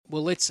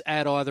Well, let's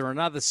add either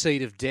another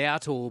seed of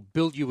doubt or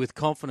build you with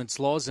confidence,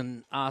 Loz,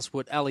 and ask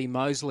what Ali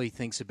Mosley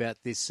thinks about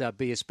this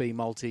BSB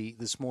multi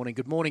this morning.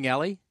 Good morning,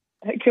 Ali.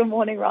 Good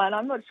morning, Ryan.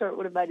 I'm not sure it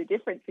would have made a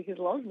difference because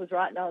Loz was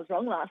right and I was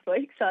wrong last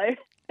week, so I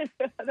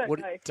don't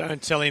know.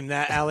 Don't tell him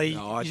that, Ali. He's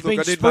been I did make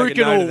a spruiking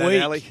note all of that,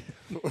 week. Ali.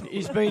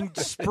 He's been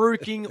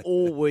spruiking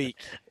all week.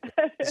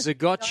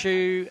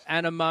 Zagotchu,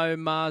 Animo,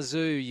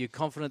 Marzu, you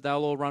confident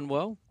they'll all run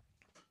well?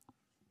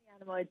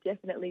 Animo,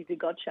 definitely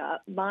Zagotcha.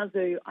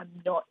 Marzu, I'm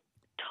not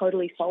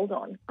totally sold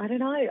on. I don't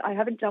know. I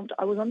haven't jumped.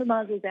 I was on the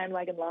Marzu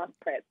bandwagon last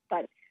prep,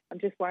 but I'm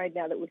just worried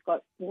now that we've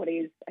got what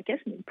is, I guess,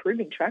 an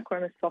improving track. We're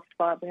on a soft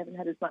 5. We haven't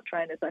had as much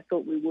rain as I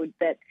thought we would,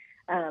 but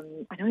I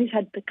know he's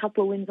had a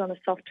couple of wins on a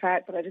soft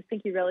track, but I just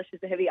think he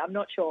relishes the heavy. I'm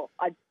not sure.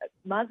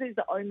 Marzu's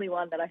the only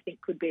one that I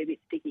think could be a bit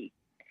sticky,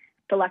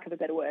 for lack of a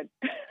better word.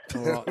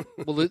 All right.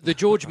 Well, the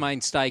George Main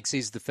Stakes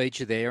is the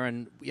feature there,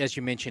 and as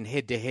you mentioned,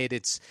 head-to-head,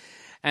 it's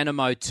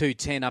Animo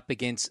 210 up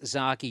against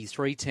Zaki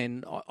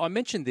 310. I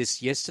mentioned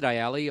this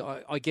yesterday, Ali.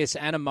 I guess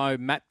Animo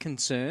map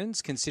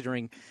concerns,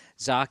 considering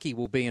Zaki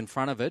will be in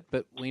front of it,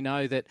 but we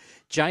know that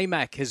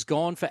J-Mac has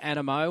gone for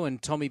Animo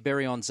and Tommy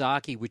Berry on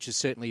Zaki, which is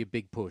certainly a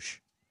big push.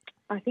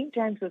 I think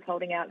James was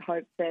holding out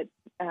hope that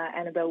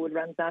Annabelle would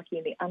run Zaki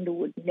in the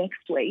Underwood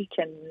next week,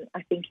 and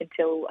I think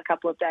until a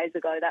couple of days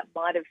ago that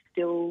might have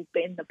still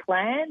been the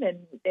plan. And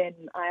then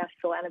I asked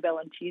for Annabelle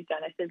on Tuesday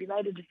and I said, have you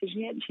made a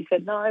decision yet? And she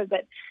said no,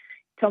 but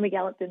Tommy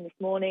galloped in this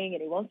morning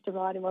and he wants to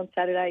ride him on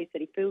Saturday. He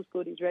said he feels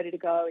good, he's ready to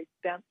go. He's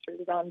bounced through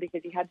the run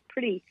because he had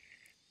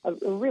a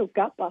real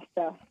gut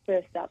buster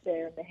first up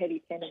there in the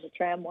heavy 10 in the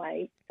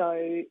tramway.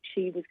 So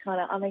she was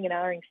kind of umming and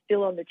ahhing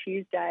still on the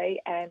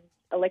Tuesday and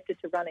elected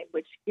to run him,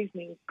 which gives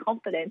me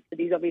confidence that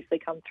he's obviously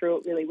come through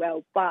it really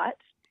well. But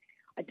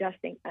I just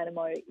think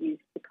Animo is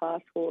the class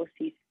horse.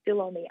 He's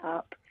still on the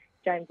up.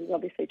 James has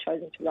obviously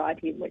chosen to ride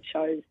him, which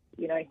shows,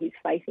 he's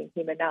facing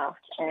him enough.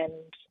 And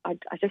I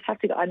just have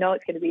to go. I know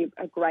it's going to be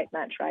a great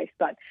match race,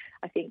 but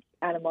I think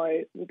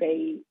Animo will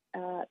be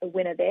the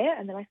winner there.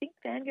 And then I think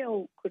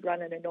Fangirl could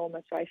run an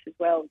enormous race as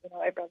well.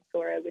 Everyone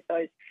saw her with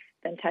those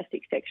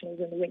fantastic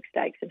sectionals in the Wink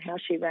Stakes and how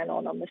she ran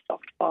on the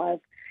soft 5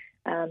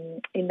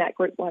 in that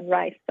Group 1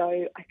 race.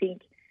 So I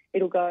think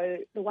it'll go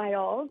the way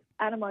of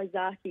Animo,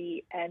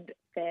 Zaki and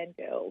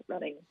Fangirl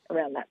running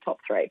around that top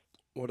 3.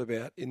 What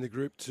about in the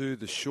Group 2,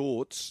 the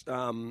shorts?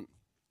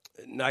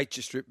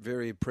 Nature Strip,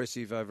 very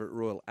impressive over at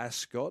Royal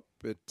Ascot,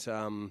 but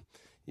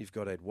you've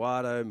got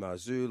Eduardo,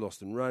 Marzu,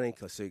 Lost and Running,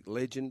 Classic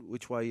Legend.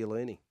 Which way are you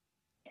leaning?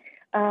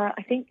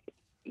 I think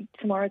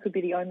tomorrow could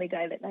be the only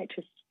day that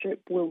Nature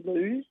Strip will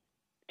lose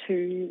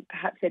to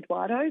perhaps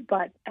Eduardo,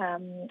 but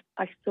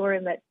I saw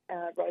him at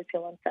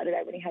Rosehill on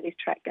Saturday when he had his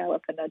track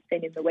gallop, and I'd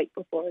seen him the week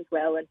before as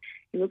well, and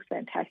he looks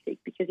fantastic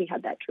because he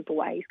had that trip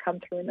away. He's come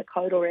through in the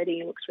coat already.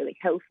 He looks really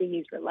healthy.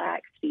 He's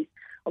relaxed. He's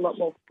a lot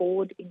more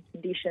forward in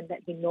condition than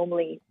he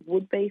normally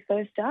would be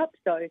first up.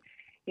 So,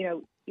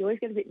 you always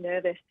get a bit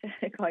nervous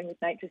going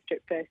with Nature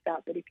Strip first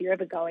up, but if you're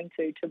ever going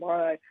to,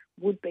 tomorrow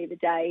would be the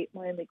day.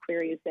 My only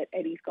query is that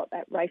Eddie's got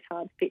that race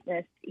hard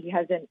fitness. He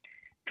hasn't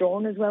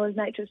drawn as well as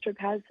Nature Strip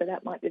has, so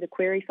that might be the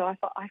query. So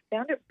I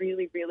found it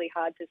really, really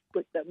hard to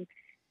split them.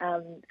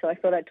 So I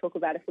thought I'd talk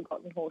about a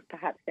forgotten horse,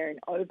 perhaps there in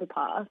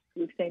Overpass.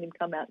 We've seen him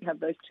come out and have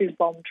those 2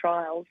 bomb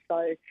trials.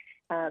 So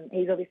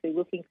he's obviously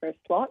looking for a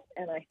slot,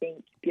 and I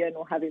think Björn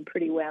will have him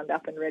pretty wound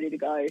up and ready to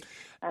go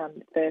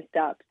first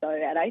up. So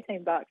at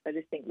 $18, I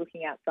just think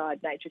looking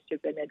outside Nature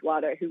Strip and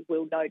Eduardo, who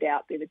will no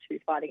doubt be the 2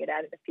 fighting it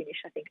out in the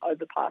finish, I think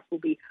Overpass will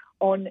be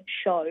on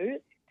show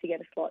to get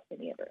a slot in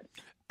the Everest.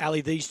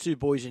 Ali, these 2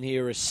 boys in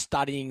here are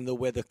studying the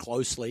weather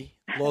closely.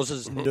 Loz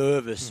is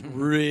nervous,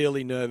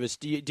 really nervous.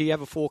 Do you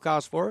have a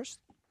forecast for us?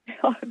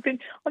 I've been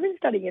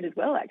studying it as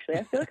well, actually.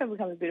 I feel like I've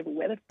become a bit of a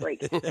weather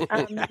freak. We're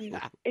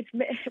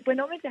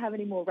not meant to have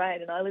any more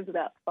rain, and I live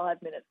about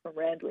 5 minutes from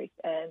Randwick,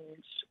 and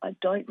I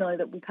don't know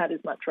that we've had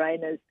as much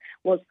rain as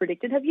was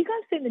predicted. Have you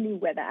guys seen the new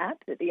weather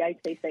app that the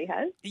ACC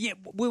has? Yeah,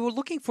 we were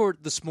looking for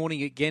it this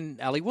morning again,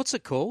 Ali. What's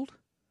it called?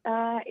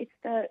 I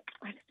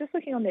was just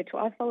looking on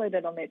I followed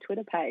it on their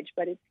Twitter page,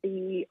 but it's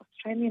the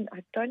Australian,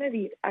 I don't know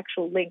the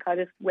actual link, I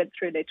just went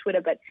through their Twitter,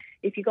 but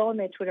if you go on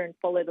their Twitter and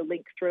follow the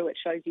link through, it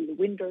shows you the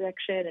wind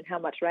direction and how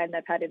much rain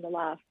they've had in the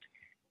last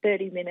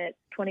 30 minutes,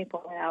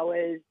 24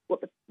 hours.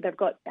 They've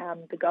got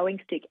the going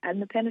stick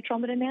and the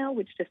penetrometer now,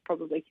 which just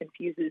probably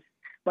confuses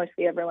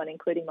mostly everyone,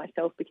 including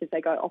myself, because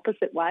they go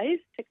opposite ways,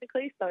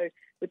 technically. So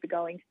with the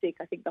going stick,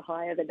 I think the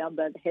higher the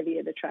number, the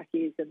heavier the track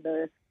is, and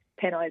the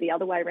Peno the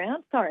other way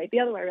around. Sorry, the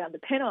other way around. The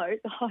Peno,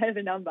 the higher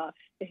the number,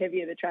 the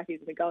heavier the track is,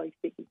 and the going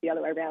stick is the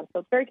other way around. So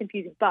it's very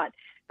confusing, but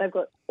they've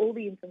got all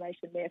the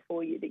information there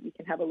for you that you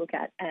can have a look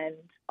at. And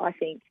I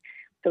think,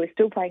 so we're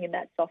still playing in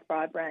that soft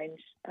 5 range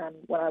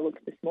when I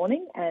looked this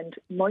morning, and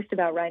most of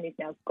our rain is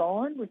now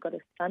gone. We've got a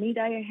sunny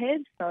day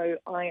ahead, so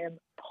I am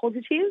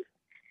positive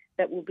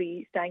that we'll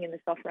be staying in the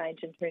soft range,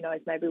 and who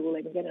knows, maybe we'll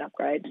even get an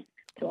upgrade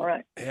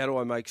tomorrow. How do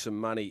I make some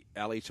money,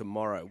 Ali,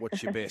 tomorrow?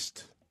 What's your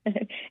best?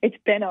 It's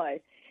Benno.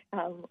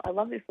 I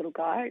love this little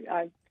guy.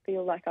 I've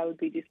feel like I would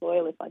be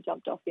disloyal if I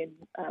jumped off him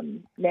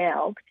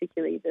now,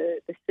 particularly the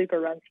super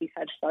runs he's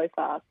had so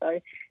far. So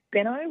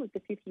Benno with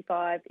the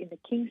 55 in the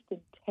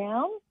Kingston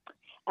Town.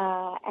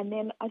 And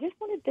then I just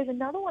there's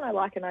another one I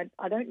like, and I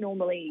don't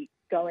normally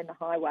go in the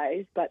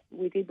highways, but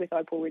we did with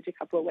Opal Ridge a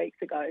couple of weeks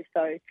ago.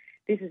 So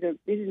this is a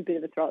bit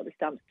of a throw at the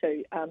stumps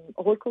too. A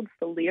horse called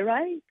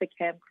Solire for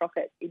Cam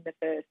Crockett in the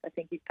first. I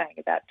think he's paying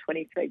about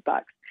 $23.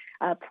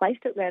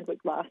 Placed at Randwick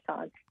last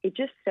time. He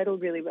just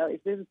settled really well. He's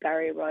a bit of a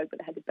barrier road, but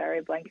had the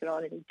barrier blanket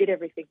on, and he did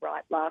everything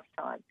right last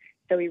time.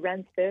 So he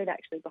ran third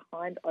actually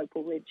behind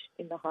Opal Ridge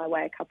in the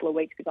highway a couple of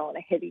weeks ago on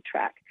a heavy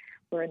track.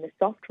 We're in the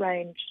soft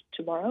range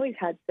tomorrow. He's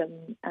had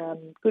some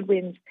good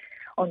wins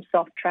on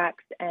soft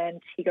tracks,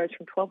 and he goes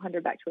from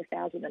 1,200 back to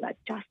 1,000, and I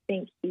just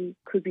think he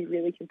could be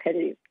really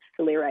competitive,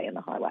 Solire, in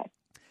the highway.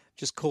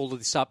 Just called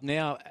this up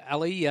now,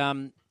 Ali.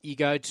 You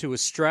go to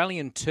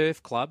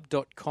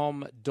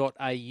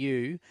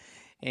australianturfclub.com.au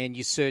and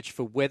you search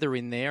for weather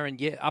in there,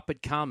 and up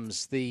it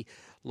comes, the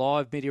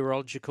live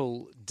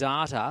meteorological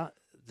data.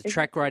 The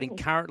track rating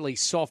currently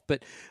soft,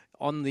 but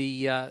on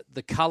the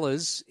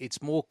colours,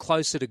 it's more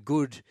closer to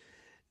good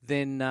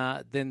than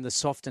the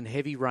soft and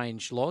heavy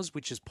range, Loz,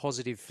 which is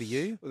positive for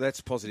you. Well, that's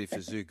positive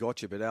for Zoo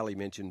Gotcha, but Ali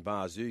mentioned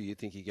Barzoo. You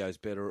think he goes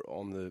better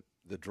on the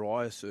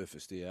drier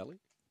surface, do you, Ali?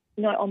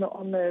 No,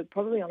 on the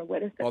probably on a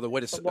wetter surface. Oh, the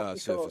wetter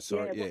surface,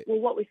 sorry, yeah. Well,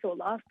 what we saw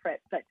last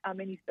prep, but I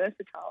mean, he's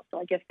versatile, so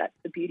I guess that's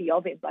the beauty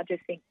of him. I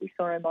just think we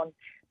saw him on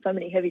so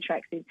many heavy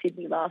tracks in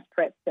Sydney last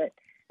prep that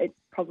it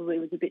probably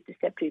was a bit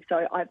deceptive.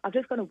 So I've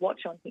just got to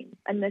watch on him.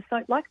 And there's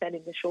so, like that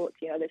in the shorts,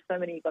 there's so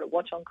many you've got to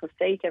watch on.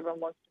 Classique,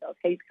 everyone wants to know if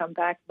he's come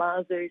back.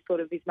 Marzu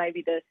sort of is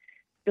maybe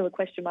still a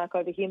question mark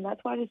over him.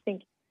 That's why I just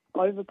think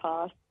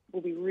Overpass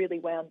will be really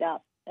wound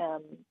up,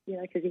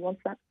 because he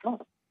wants that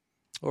spot.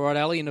 All right,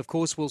 Ali, and of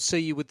course we'll see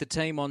you with the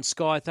team on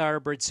Sky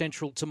Thoroughbred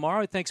Central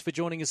tomorrow. Thanks for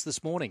joining us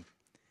this morning.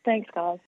 Thanks, guys.